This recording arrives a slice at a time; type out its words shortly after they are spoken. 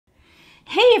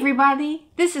everybody,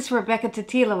 this is Rebecca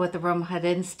TOTILO with the Roma Hut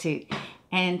Institute,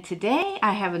 and today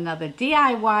I have another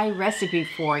DIY recipe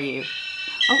for you.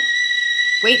 Oh,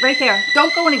 wait right there,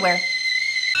 don't go anywhere.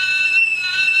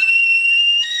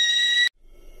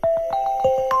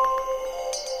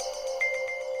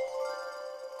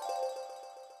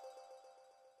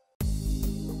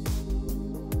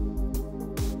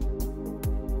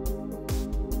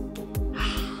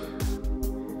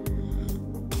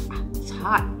 It's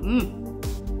hot.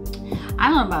 I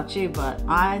don't know about you, but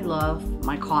I love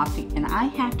my coffee, and I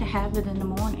have to have it in the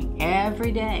morning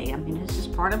every day. I mean, it's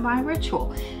just part of my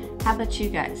ritual. How about you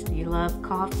guys? Do you love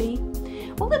coffee?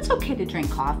 Well, it's okay to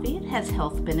drink coffee. It has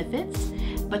health benefits.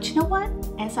 But you know what?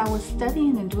 As I was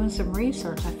studying and doing some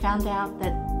research, I found out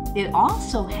that it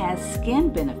also has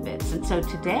skin benefits. And so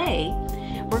today,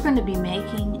 we're going to be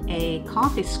making a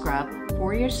coffee scrub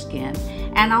for your skin,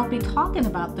 and I'll be talking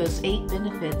about those 8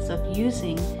 benefits of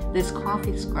using this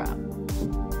coffee scrub.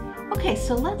 Okay,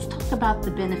 so let's talk about the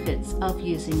benefits of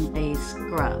using a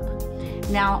scrub.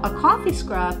 Now, a coffee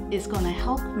scrub is going to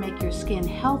help make your skin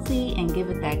healthy and give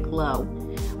it that glow.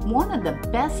 One of the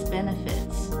best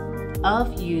benefits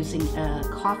of using a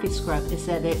coffee scrub is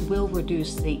that it will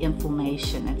reduce the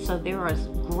inflammation. And so there are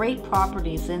great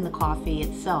properties in the coffee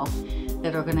itself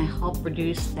that are going to help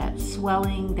reduce that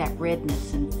swelling, that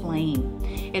redness and flame.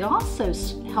 It also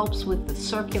helps with the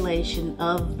circulation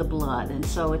of the blood, and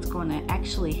so it's going to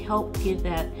actually help give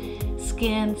that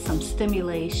skin some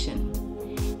stimulation.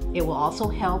 It will also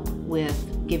help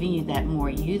with giving you that more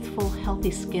youthful,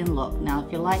 healthy skin look. Now,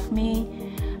 if you're like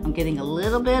me, I'm getting a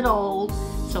little bit old,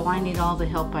 so I need all the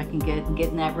help I can get in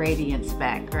getting that radiance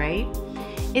back, right?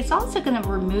 It's also going to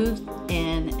remove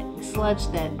and sludge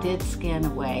that dead skin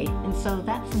away, and so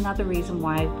that's another reason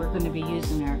why we're going to be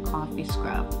using our coffee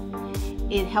scrub.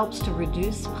 It helps to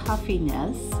reduce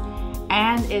puffiness,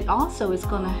 and it also is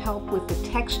going to help with the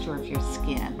texture of your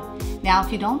skin. Now,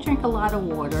 if you don't drink a lot of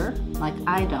water, like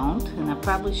I don't, and I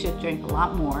probably should drink a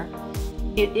lot more,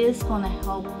 it is going to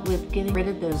help with getting rid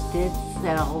of those dead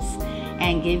cells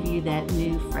and give you that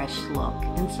new fresh look.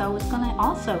 And so it's going to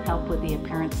also help with the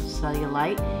appearance of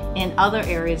cellulite in other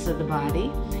areas of the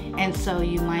body. And so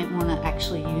you might want to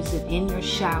actually use it in your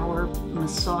shower,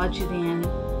 massage it in.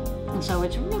 And so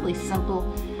it's really simple.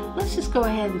 Let's just go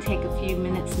ahead and take a few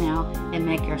minutes now and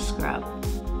make our scrub.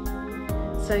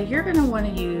 So you're going to want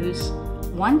to use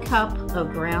 1 cup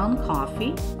of ground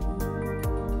coffee.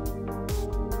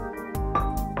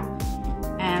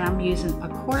 And I'm using a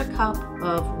 1/4 cup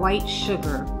of white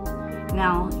sugar.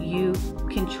 Now you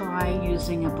can try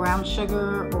using a brown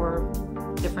sugar or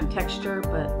different texture,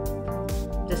 but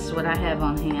this is what I have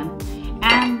on hand.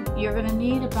 And you're going to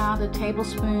need about a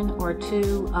tablespoon or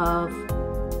 2 of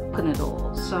coconut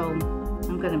oil. So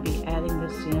I'm going to be adding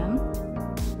this in.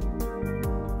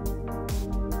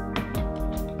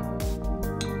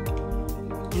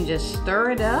 And just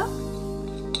stir it up.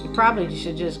 You probably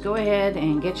should just go ahead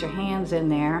and get your hands in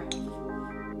there.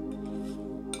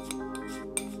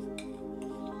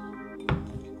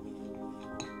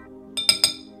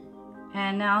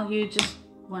 And now you just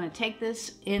want to take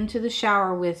this into the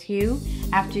shower with you.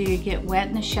 After you get wet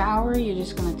in the shower, you're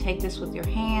just going to take this with your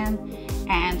hand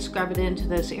and scrub it into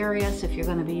those areas. If you're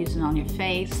going to be using it on your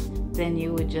face, then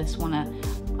you would just want to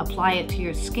apply it to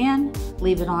your skin,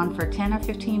 leave it on for 10 or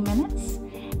 15 minutes,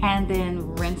 and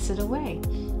then rinse it away.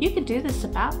 You could do this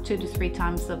about 2 to 3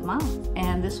 times a month,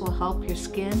 and this will help your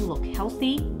skin look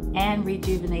healthy and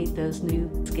rejuvenate those new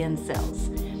skin cells.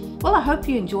 Well, I hope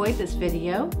you enjoyed this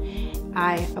video.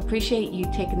 I appreciate you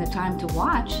taking the time to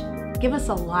watch. Give us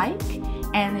a like,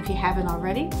 and if you haven't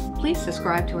already, please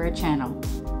subscribe to our channel.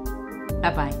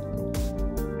 Bye-bye.